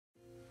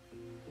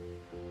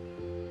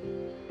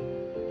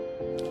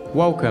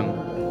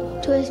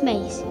Welcome to this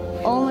maze,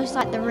 almost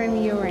like the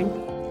room you're in.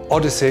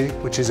 Odyssey,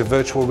 which is a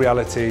virtual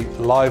reality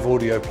live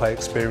audio play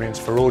experience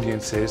for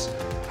audiences,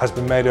 has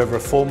been made over a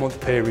 4-month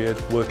period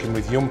working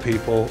with young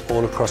people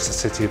all across the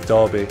city of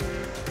Derby.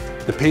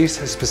 The piece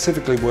has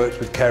specifically worked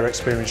with care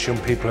experienced young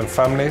people and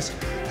families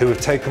who have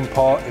taken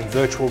part in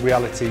virtual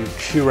reality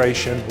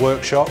curation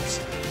workshops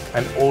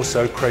and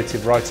also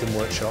creative writing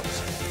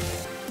workshops.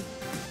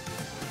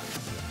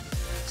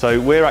 So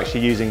we're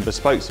actually using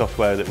bespoke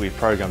software that we've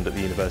programmed at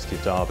the University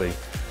of Derby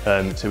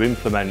to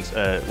implement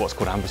what's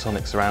called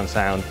ambisonic surround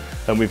sound,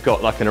 and we've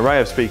got like an array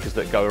of speakers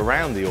that go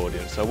around the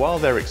audience. So while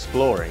they're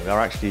exploring, they're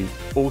actually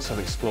also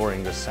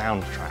exploring the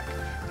soundtrack.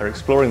 They're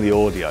exploring the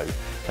audio,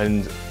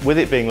 and with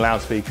it being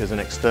loudspeakers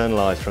and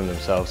externalised from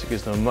themselves, it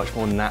gives them a much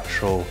more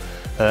natural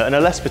and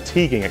a less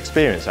fatiguing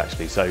experience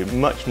actually, so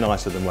much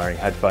nicer than wearing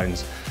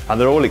headphones,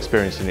 and they're all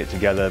experiencing it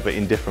together but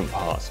in different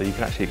parts, so you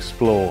can actually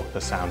explore the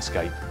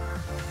soundscape.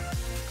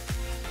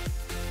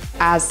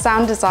 As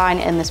sound design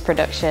in this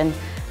production,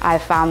 I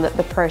found that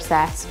the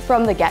process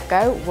from the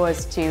get-go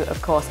was to,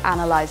 of course,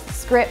 analyse the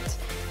script,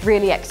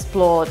 really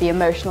explore the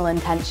emotional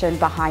intention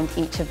behind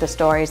each of the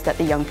stories that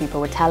the young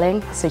people were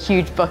telling. It's a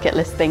huge bucket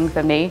list thing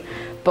for me,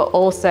 but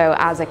also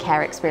as a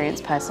care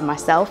experience person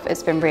myself,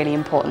 it's been really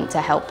important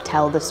to help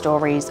tell the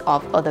stories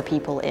of other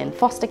people in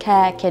foster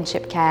care,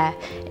 kinship care,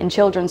 in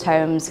children's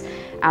homes,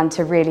 and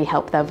to really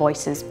help their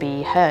voices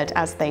be heard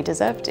as they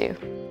deserve to.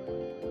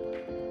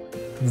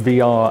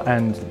 VR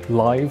and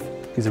live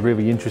is a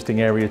really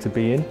interesting area to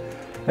be in.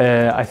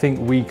 I think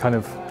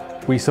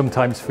we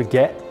sometimes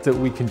forget that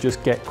we can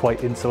just get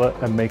quite insular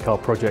and make our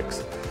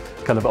projects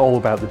kind of all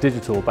about the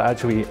digital, but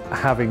actually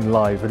having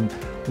live and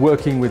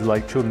working with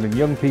like children and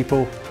young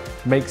people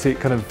makes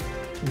it kind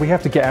of, we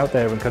have to get out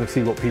there and kind of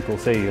see what people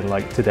see. And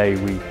like today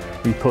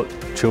we put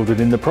children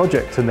in the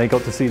project and they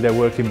got to see their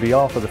work in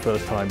VR for the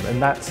first time,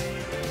 and that's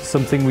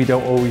something we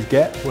don't always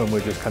get when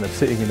we're just kind of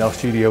sitting in our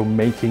studio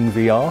making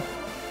VR.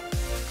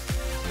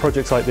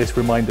 Projects like this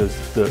remind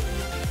us that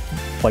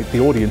like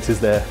the audience is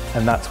there,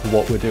 and that's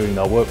what we're doing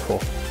our work for.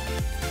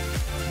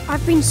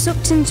 I've been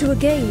sucked into a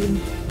game.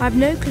 I've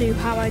no clue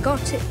how I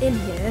got it in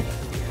here.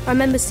 I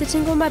remember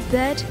sitting on my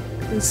bed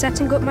and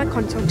setting up my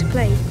console to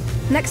play.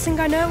 Next thing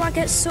I know, I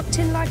get sucked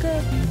in like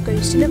a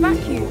ghost in a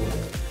vacuum.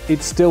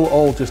 It's still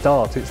all just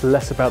art. It's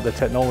less about the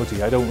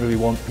technology. I don't really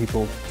want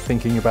people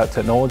thinking about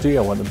technology.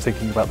 I want them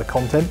thinking about the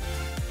content.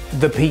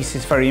 The piece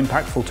is very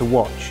impactful to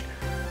watch,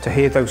 to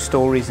hear those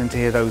stories and to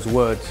hear those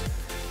words.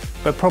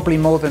 But probably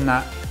more than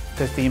that,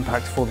 there's the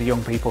impact for the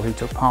young people who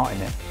took part in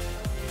it.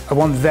 I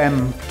want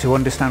them to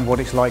understand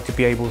what it's like to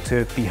be able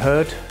to be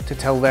heard, to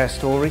tell their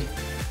story,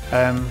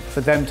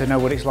 for them to know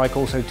what it's like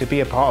also to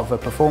be a part of a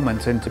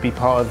performance and to be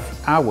part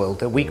of our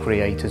world that we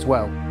create as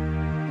well.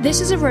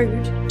 This is a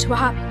road to a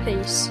happy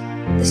place.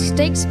 The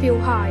stakes feel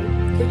high,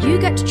 but you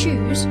get to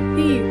choose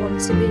who you want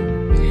to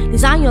be.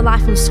 Design your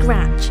life from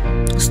scratch.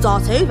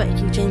 Start over if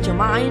you change your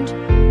mind,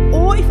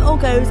 or if it all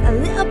goes a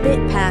little bit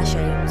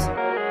pear-shaped.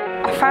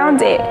 I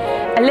found it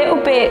a little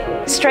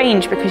bit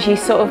strange because you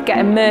sort of get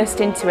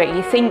immersed into it.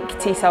 You think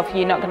to yourself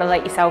you're not going to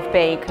let yourself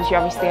be because you're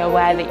obviously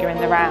aware that you're in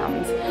the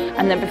round,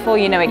 and then before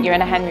you know it you're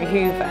in a Henry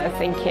Hoover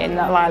thinking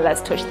that like,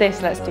 let's touch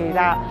this, let's do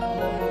that.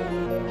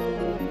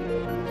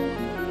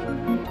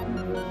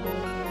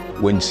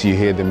 Once you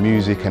hear the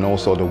music and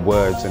also the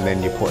words, and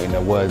then you're putting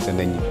the words and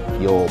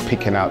then you're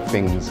picking out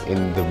things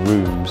in the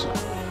rooms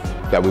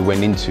that we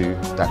went into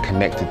that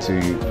connected to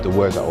the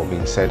words that were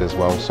being said as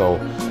well. So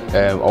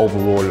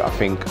overall, I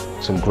think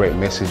some great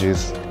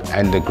messages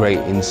and a great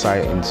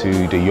insight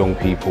into the young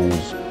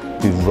people's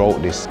who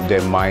wrote this,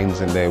 their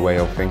minds and their way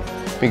of thinking.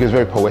 I think it was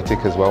very poetic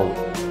as well.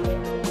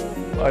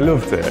 I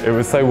loved it. It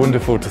was so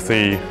wonderful to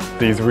see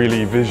these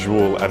really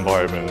visual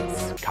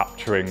environments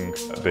capturing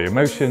the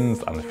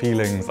emotions and the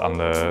feelings and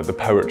the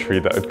poetry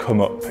that had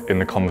come up in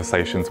the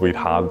conversations we'd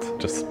had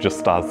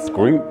just as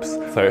groups.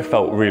 So it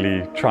felt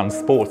really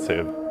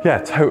transportive. Yeah,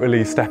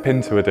 totally step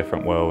into a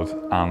different world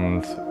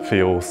and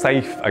feel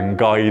safe and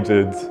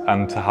guided,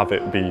 and to have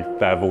it be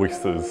their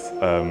voices.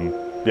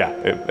 Yeah,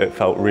 it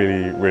felt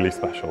really, really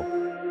special.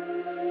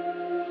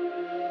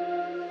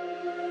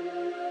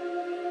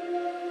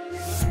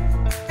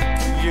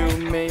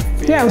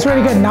 Yeah, it was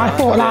really good, and I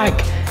thought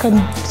like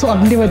a sort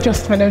of new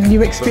adjustment and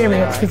new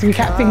experience, because we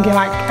kept thinking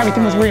like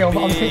everything was real,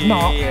 but obviously it's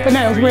not. But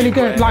no, it was really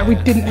good. Like we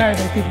didn't know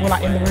those people were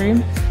like in the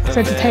room,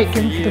 so to take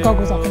the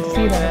goggles off and to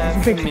see them, it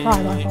was a big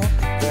surprise, I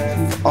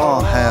thought.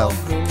 Oh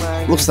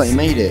hell, looks like you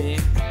made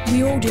it.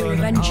 We all do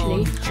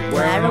eventually.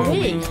 Where are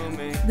we?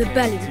 The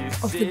belly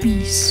of the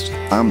beast.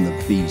 I'm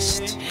the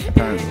beast,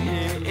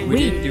 apparently. We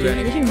didn't do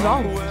anything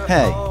wrong.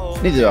 Hey,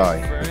 neither do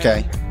I,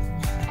 okay?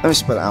 Let me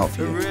spell it out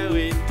for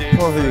you.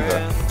 Poor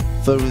Hoover,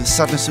 filled with the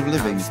sadness of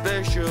living,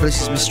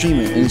 places my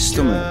streamer in his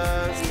stomach.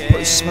 Put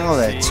his smile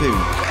there too.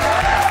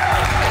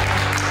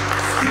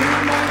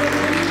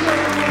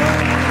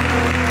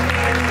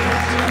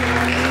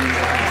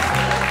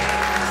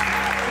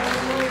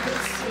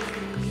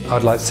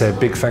 I'd like to say a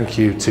big thank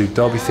you to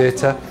Derby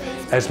Theatre,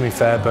 Esme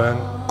Fairburn,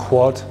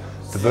 Quad,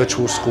 the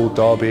Virtual School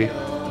Derby,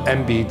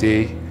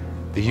 MBD,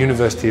 the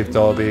University of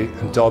Derby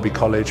and Derby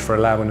College for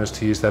allowing us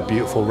to use their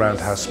beautiful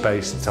roundhouse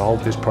space to hold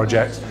this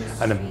project,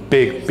 and a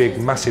big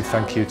massive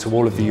thank you to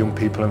all of the young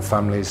people and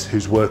families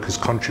whose work has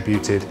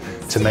contributed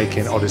to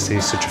making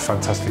Odyssey such a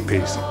fantastic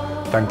piece.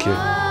 Thank you.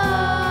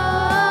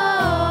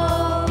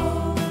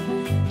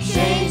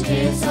 Change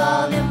is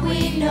all that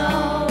we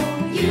know,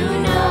 you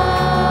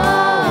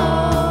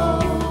know.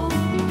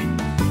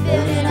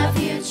 Building our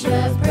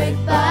future brick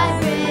by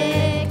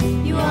brick.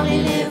 You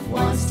only live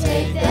once,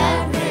 take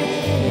that risk.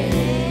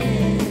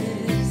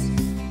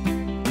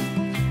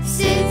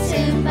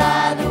 Sitting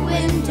by the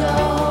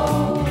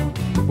window.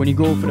 When you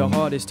go for the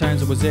hardest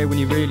times, I was there when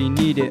you really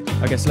need it.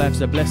 I guess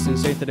life's a blessing,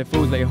 say that it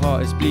feels like your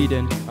heart is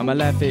bleeding. And my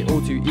life ain't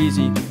all too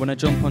easy. When I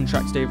jump on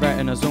track, stay right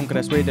in a zone, cause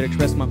that's way that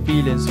express my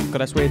feelings. Cause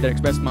that's way that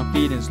express my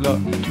feelings. Look,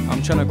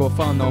 I'm trying to go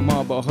far no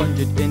more, but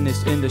 100 in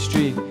this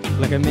industry.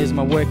 Like I miss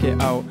my work it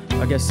out.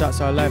 I guess that's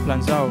how life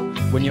plans out.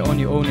 When you're on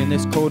your own in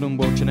this cold and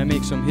world, trying to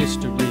make some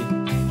history.